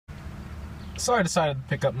So I decided to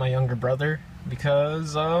pick up my younger brother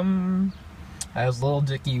because, as Little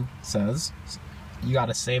Dicky says, you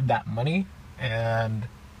gotta save that money, and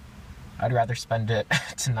I'd rather spend it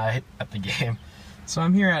tonight at the game. So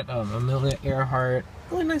I'm here at Amelia Earhart,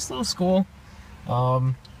 really nice little school.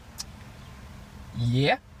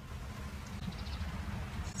 Yeah.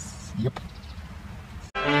 Yep.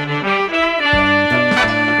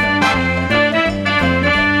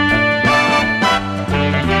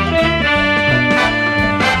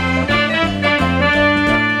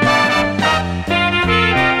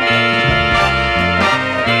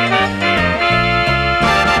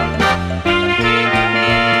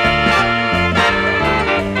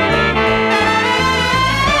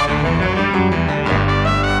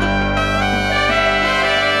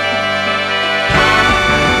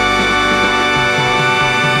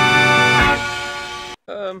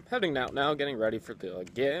 Heading out now, getting ready for the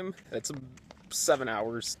game. It's 7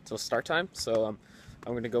 hours till start time, so I'm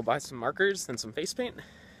gonna go buy some markers and some face paint.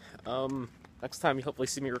 Next time you hopefully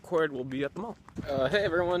see me record, we'll be at the mall. Hey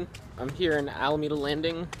everyone, I'm here in Alameda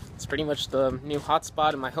Landing. It's pretty much the new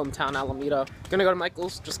hotspot in my hometown, Alameda. Gonna go to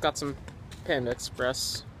Michael's, just got some Panda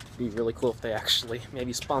Express. Be really cool if they actually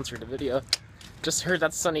maybe sponsored a video. Just heard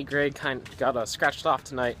that Sonny Gray got scratched off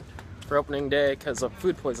tonight for opening day because of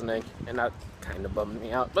food poisoning, and that kind of bummed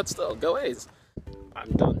me out, but still, go A's.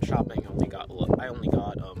 I'm done shopping. I only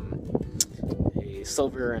got a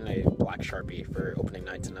silver and a black Sharpie for opening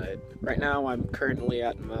night tonight. Right now I'm currently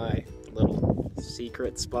at my little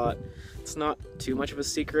secret spot. It's not too much of a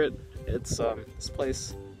secret. It's this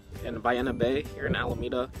place in Vienna Bay here in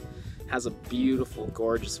Alameda. Has a beautiful,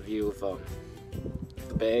 gorgeous view of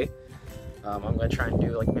the bay. I'm gonna try and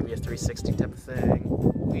do like maybe a 360 type of thing.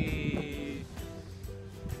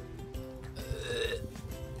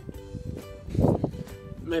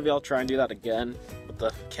 Maybe I'll try and do that again, with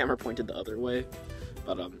the camera pointed the other way.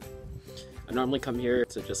 But I normally come here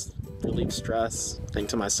to just relieve stress, think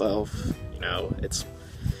to myself, you know, it's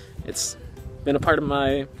been a part of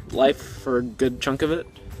my life for a good chunk of it.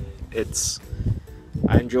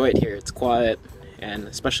 I enjoy it here. It's quiet, and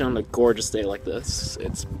especially on a gorgeous day like this,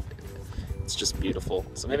 it's just beautiful.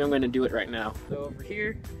 So maybe I'm going to do it right now. So over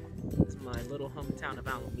here is my little hometown of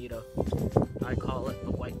Alameda. I call it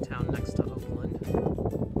the White Town next to Oakland.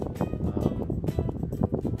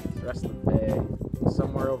 The rest of the bay,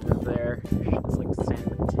 somewhere over there, it's like San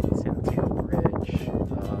Mateo Bridge.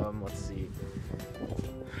 Let's see,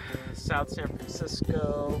 South San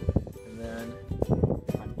Francisco, and then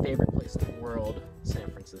my favorite place in the world, San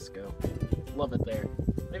Francisco. Love it there.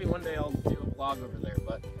 Maybe one day I'll do a vlog over there,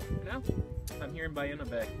 but you know, I'm here in Vienna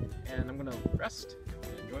Bay, and I'm gonna rest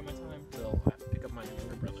and enjoy my time till I have to pick up my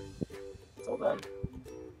younger brother. Until then,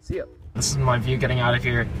 see ya. This is my view getting out of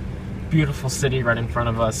here. Beautiful city right in front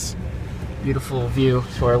of us. Beautiful view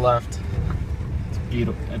to our left. It's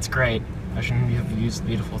beautiful. It's great. I shouldn't have used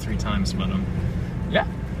beautiful 3 times, but yeah.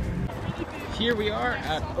 Here we are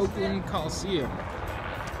at Oakland Coliseum.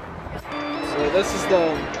 So this is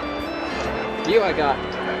the view I got.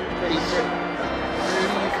 Pretty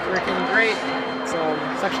freaking great. It's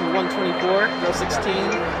section 124, row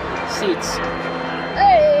 16, seats.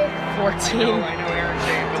 Hey! 14 to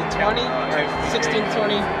 20, or 16 to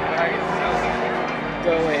 20.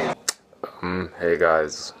 Go away. Hey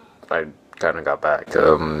guys, I kinda got back.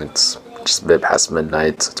 It's just a bit past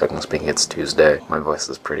midnight, so technically speaking it's Tuesday. My voice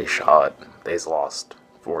is pretty shot. They's lost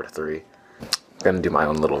 4-3. I'm gonna do my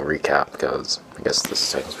own little recap because I guess this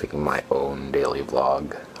is technically speaking my own daily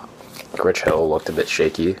vlog. Rich Hill looked a bit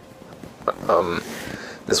shaky, but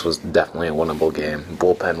this was definitely a winnable game.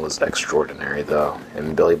 Bullpen was extraordinary though,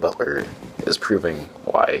 and Billy Butler is proving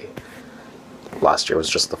why last year was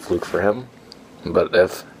just the fluke for him. But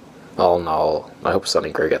if, all in all, I hope Sonny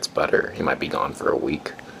Gray gets better. He might be gone for a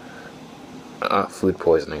week. Food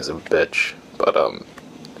poisoning is a bitch, but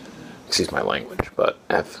excuse my language, but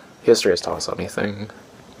if history has taught us anything,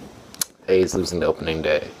 A's losing the opening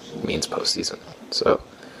day means postseason. So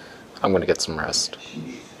I'm gonna get some rest.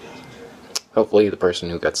 Hopefully the person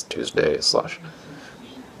who gets Tuesday /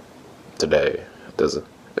 today does a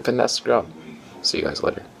fantastic job. See you guys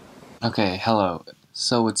later. Okay, hello.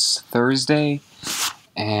 So it's Thursday,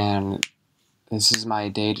 and this is my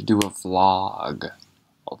day to do a vlog.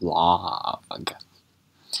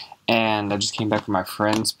 And I just came back from my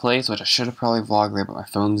friend's place, which I should have probably vlogged there, but my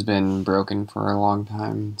phone's been broken for a long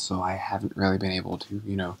time, so I haven't really been able to,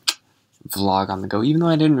 you know, vlog on the go, even though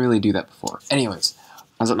I didn't really do that before. Anyways,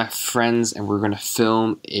 I was at my friend's, and we're going to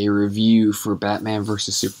film a review for Batman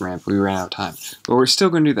vs. Superman, but we ran out of time. But we're still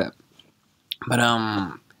going to do that. But,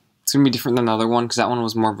 it's It's gonna be different than the other one because that one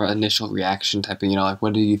was more of an initial reaction type of, like,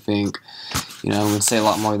 what do you think? I'm gonna say a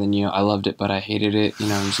lot more than, I loved it, but I hated it. I'm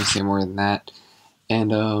just gonna say more than that.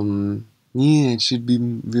 And, yeah, it should be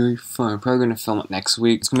very fun. I'm probably gonna film it next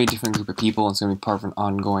week. It's gonna be a different group of people. And it's gonna be part of an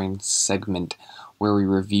ongoing segment where we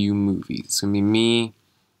review movies. It's gonna be me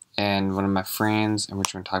and one of my friends, and we're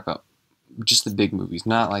just gonna talk about just the big movies,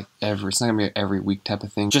 not like it's not gonna be an every week type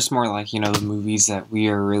of thing, just more like, the movies that we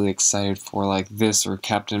are really excited for, like this or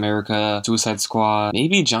Captain America, Suicide Squad,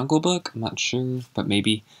 maybe Jungle Book, I'm not sure, but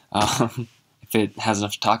maybe, if it has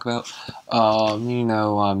enough to talk about,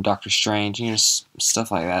 Doctor Strange, stuff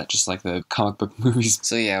like that, just like the comic book movies.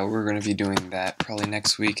 So yeah, we're gonna be doing that probably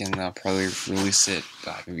next week, and I'll probably release it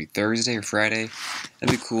maybe Thursday or Friday.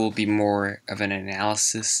 That'd be cool, be more of an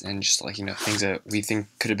analysis and just like, things that we think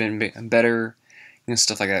could have been better,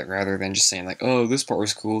 stuff like that, rather than just saying like, oh, this part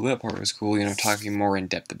was cool, that part was cool, talking more in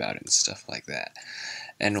depth about it and stuff like that.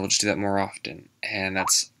 And we'll just do that more often, and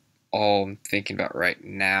that's all I'm thinking about right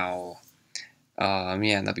now.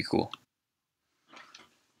 Yeah, that'd be cool.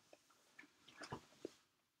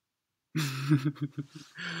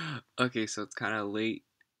 Okay, so it's kind of late,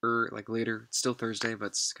 later. It's still Thursday, but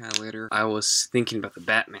it's kind of later. I was thinking about the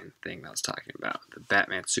Batman thing that I was talking about, the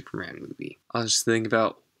Batman Superman movie. I was just thinking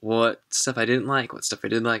about what stuff I didn't like, what stuff I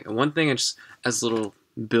did like. And one thing, as a little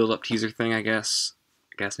build-up teaser thing, I guess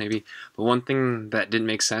maybe. But one thing that didn't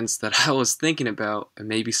make sense that I was thinking about, and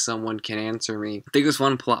maybe someone can answer me. I think there's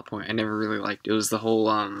one plot point I never really liked. It was the whole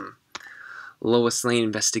Lois Lane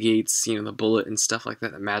investigates, the bullet and stuff like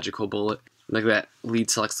that, the magical bullet. Like that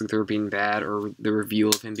leads to Lex Luthor being bad, or the reveal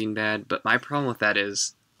of him being bad. But my problem with that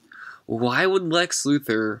is, why would Lex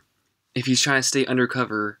Luthor, if he's trying to stay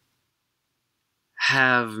undercover,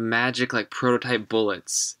 have magic like prototype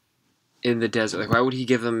bullets in the desert? Like, why would he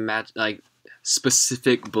give them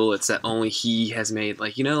specific bullets that only he has made?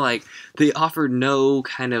 Like, they offered no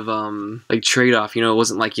kind of trade-off. It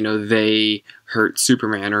wasn't like, they hurt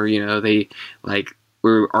Superman, or they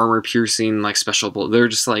were armor piercing special bullets. They're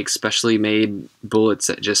just specially made bullets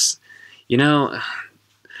that just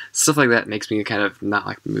stuff like that makes me kind of not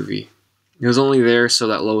like the movie. It was only there so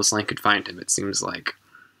that Lois Lane could find him, it seems like.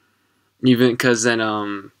 Even because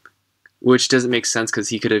then which doesn't make sense, because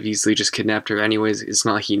he could have easily just kidnapped her anyways. It's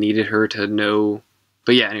not like he needed her to know.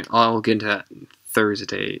 But yeah, anyway, I'll get into that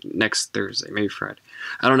next Thursday, maybe Friday.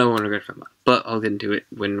 I don't know when we're going to film it, but I'll get into it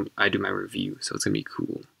when I do my review, so it's going to be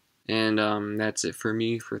cool. And that's it for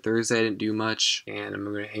me for Thursday. I didn't do much, and I'm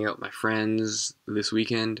going to hang out with my friends this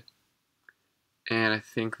weekend. And I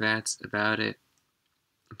think that's about it.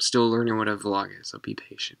 I'm still learning what a vlog is, so be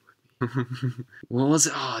patient with me. What was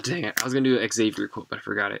it? Oh, dang it. I was going to do an Xavier quote, but I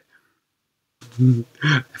forgot it.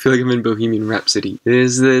 I feel like I'm in Bohemian Rhapsody.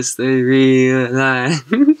 Is this the real life?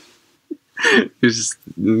 There's just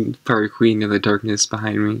probably Queen of the Darkness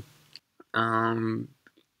behind me.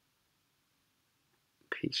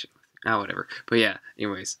 Patient. Whatever. But yeah,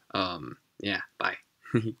 anyways, yeah, bye.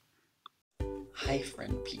 Hi,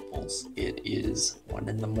 friend peoples. It is 1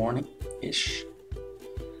 in the morning-ish.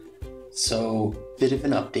 So, bit of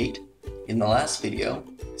an update. In the last video,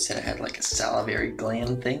 I said I had a salivary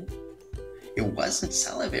gland thing. It wasn't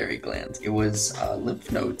salivary glands, it was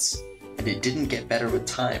lymph nodes, and it didn't get better with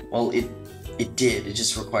time. Well, it did, it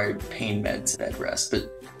just required pain meds, bed rest,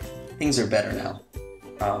 but things are better now.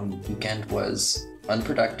 Weekend was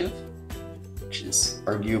unproductive, which is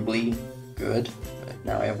arguably good, but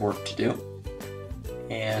now I have work to do.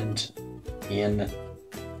 And in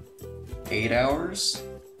 8 hours,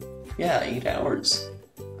 I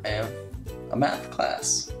have a math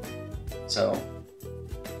class. So,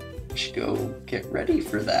 I should go get ready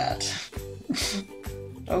for that.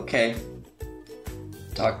 Okay.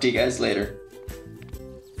 Talk to you guys later.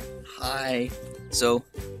 Hi. So,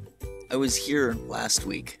 I was here last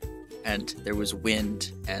week, and there was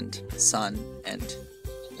wind and sun, and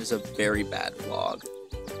it was a very bad vlog.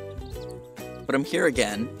 But I'm here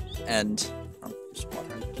again, and just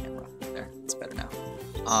water on the camera. There, it's better now.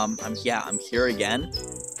 I'm here again,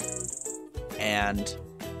 and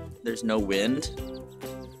there's no wind.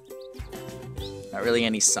 Not really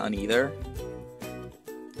any sun either.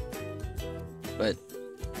 But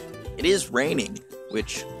it is raining,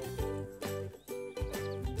 which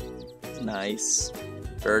is nice.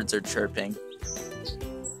 Birds are chirping.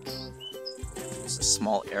 There's a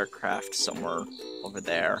small aircraft somewhere over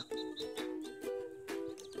there.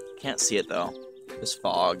 Can't see it though. There's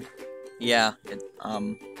fog. Yeah,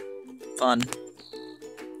 fun.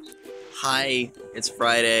 Hi, it's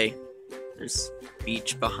Friday. There's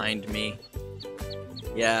beach behind me.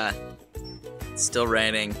 Yeah, it's still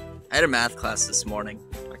raining. I had a math class this morning.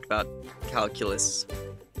 Talked about calculus.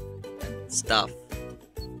 stuff.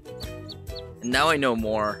 And now I know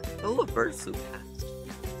more. Oh, a bird flew past.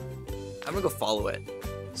 I'm gonna go follow it.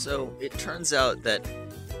 So it turns out that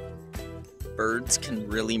birds can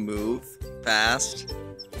really move fast.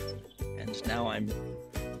 And now I'm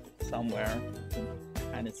somewhere. You can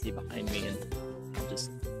kind of see behind me, and I'll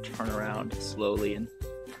just turn around slowly and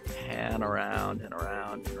pan around and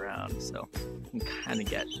around and around, so I can kind of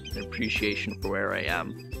get an appreciation for where I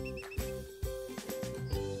am.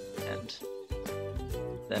 And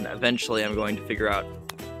then eventually I'm going to figure out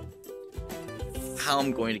how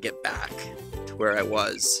I'm going to get back to where I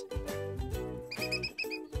was.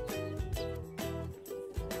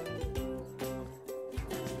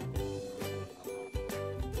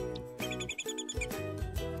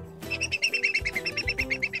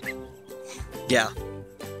 Yeah.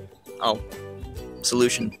 Oh.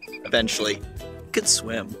 Solution. Eventually. Could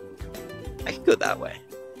swim. I could go that way.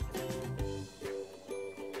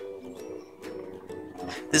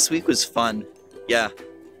 This week was fun. Yeah.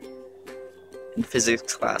 In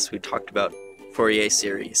physics class we talked about Fourier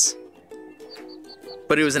series.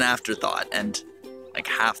 But it was an afterthought, and like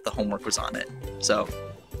half the homework was on it. So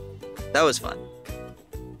that was fun.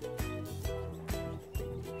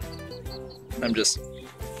 I'm just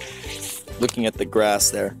looking at the grass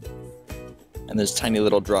there, and there's tiny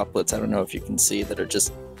little droplets, I don't know if you can see, that are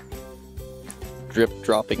just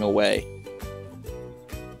dropping away.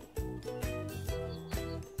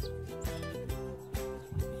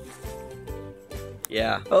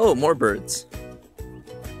 Yeah. Oh, more birds.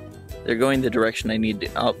 They're going the direction I need to.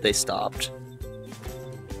 Oh, they stopped.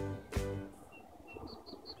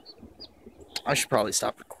 I should probably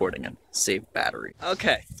stop recording and save battery.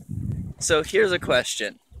 Okay, so here's a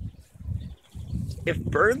question. If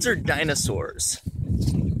birds are dinosaurs,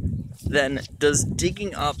 then does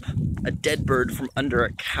digging up a dead bird from under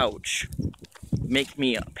a couch make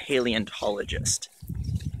me a paleontologist?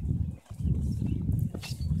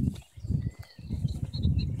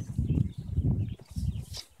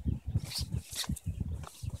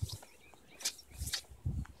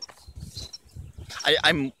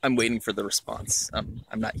 I'm waiting for the response. I'm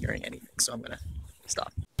not hearing anything, so I'm gonna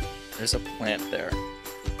stop. There's a plant there,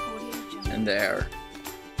 and there,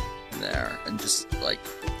 and there, and just like,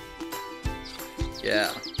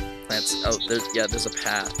 yeah, plants. Oh, there's a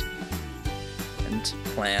path, and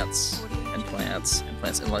plants, and plants, and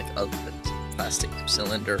plants, and like a plastic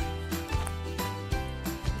cylinder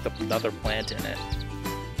with another plant in it.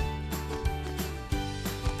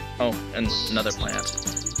 Oh, and another plant.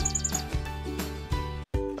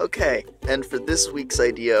 Okay, and for this week's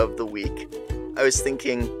idea of the week, I was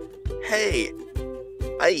thinking, hey,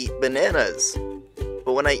 I eat bananas.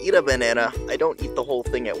 But when I eat a banana, I don't eat the whole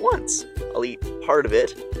thing at once. I'll eat part of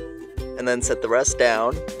it, and then set the rest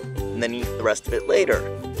down, and then eat the rest of it later.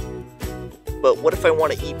 But what if I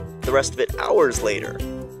want to eat the rest of it hours later?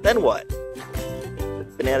 Then what?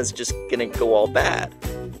 The banana's just gonna go all bad.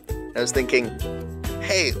 And I was thinking,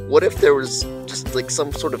 hey, what if there was just like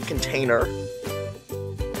some sort of container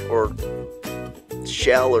or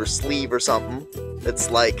shell or sleeve or something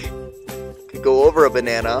that's like could go over a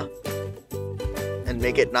banana and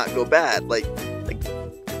make it not go bad, like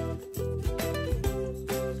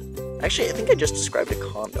actually I think I just described a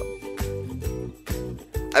condom.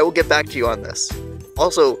 I will get back to you on this.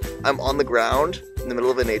 Also, I'm on the ground in the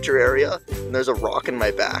middle of a nature area and there's a rock in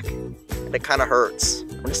my back and it kind of hurts.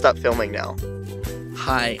 I'm gonna stop filming now.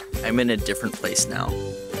 Hi, I'm in a different place now.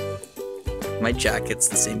 My jacket's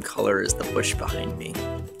the same color as the bush behind me.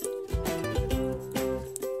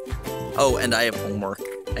 Oh, and I have homework.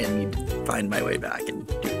 I need to find my way back and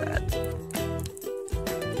do that.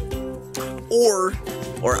 Or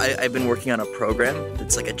I've been working on a program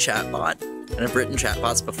that's like a chatbot, and I've written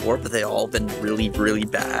chatbots before, but they've all been really, really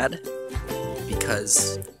bad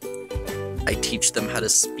because I teach them how to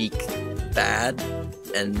speak bad,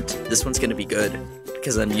 and this one's gonna be good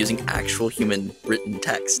because I'm using actual human written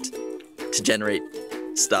text to generate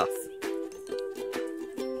stuff.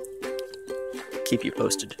 Keep you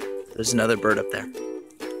posted. There's another bird up there.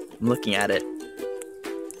 I'm looking at it.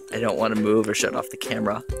 I don't want to move or shut off the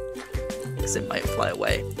camera because it might fly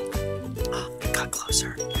away. Oh, it got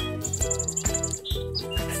closer. I'm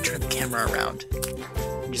gonna turn the camera around.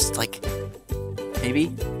 Just like,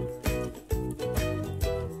 maybe?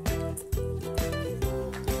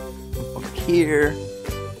 Over here.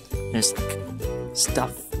 There's like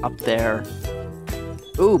stuff up there.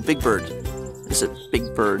 Ooh, big bird. There's a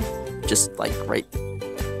big bird just like right.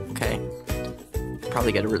 Okay.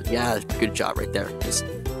 Probably get a really, yeah, good job right there. Just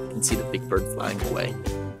you can see the big bird flying away.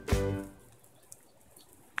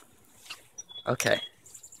 Okay.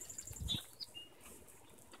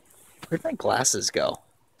 Where'd my glasses go?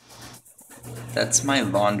 That's my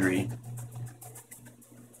laundry.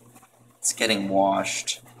 It's getting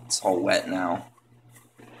washed. It's all wet now.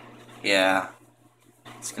 Yeah.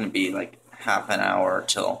 It's gonna be like half an hour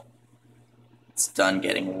till it's done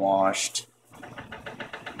getting washed.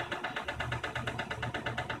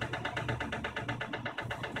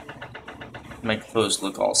 My clothes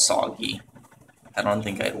look all soggy. I don't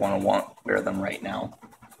think I'd want to wear them right now.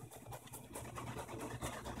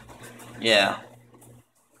 Yeah.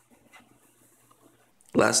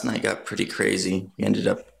 Last night got pretty crazy. We ended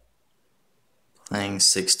up playing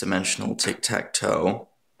 6-dimensional tic-tac-toe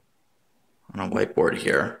on a whiteboard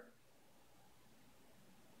here.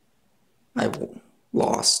 I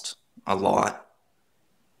lost a lot.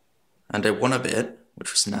 And I won a bit,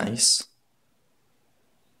 which was nice.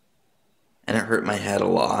 And it hurt my head a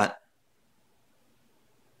lot.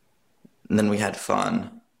 And then we had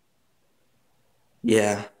fun.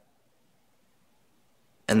 Yeah.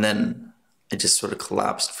 And then I just sort of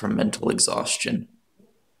collapsed from mental exhaustion.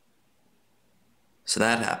 So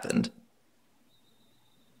that happened.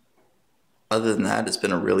 Other than that, it's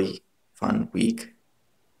been a really fun week.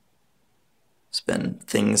 There's been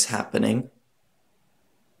things happening.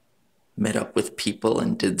 Met up with people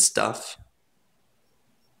and did stuff.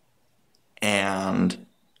 And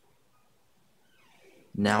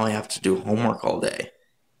now I have to do homework all day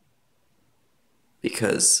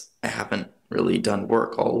because I haven't really done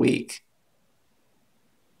work all week.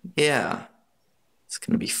 Yeah, it's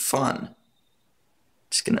gonna be fun.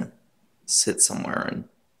 Just gonna sit somewhere and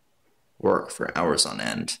work for hours on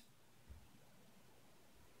end.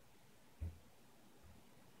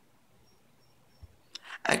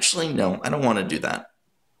 Actually, no, I don't want to do that.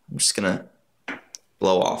 I'm just gonna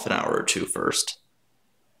blow off an hour or two first.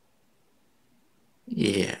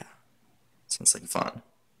 Yeah, sounds like fun.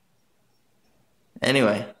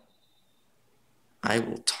 Anyway, I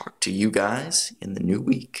will talk to you guys in the new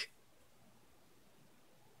week.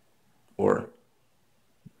 Or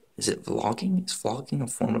is it vlogging? Is vlogging a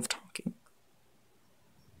form of talking?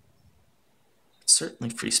 It's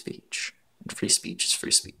certainly free speech. And free speech is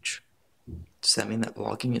free speech. Does that mean that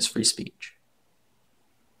vlogging is free speech?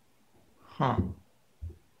 Huh.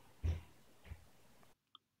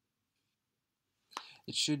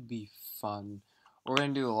 It should be fun. We're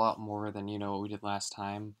going to do a lot more than, what we did last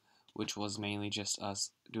time, which was mainly just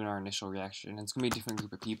us doing our initial reaction. And it's going to be a different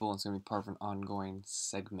group of people, and it's going to be part of an ongoing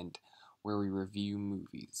segment where we review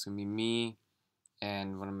movies. It's going to be me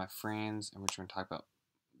and one of my friends, and we're just going to talk about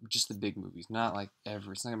just the big movies, not like it's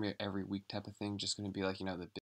not going to be an every week type of thing, just going to be like, the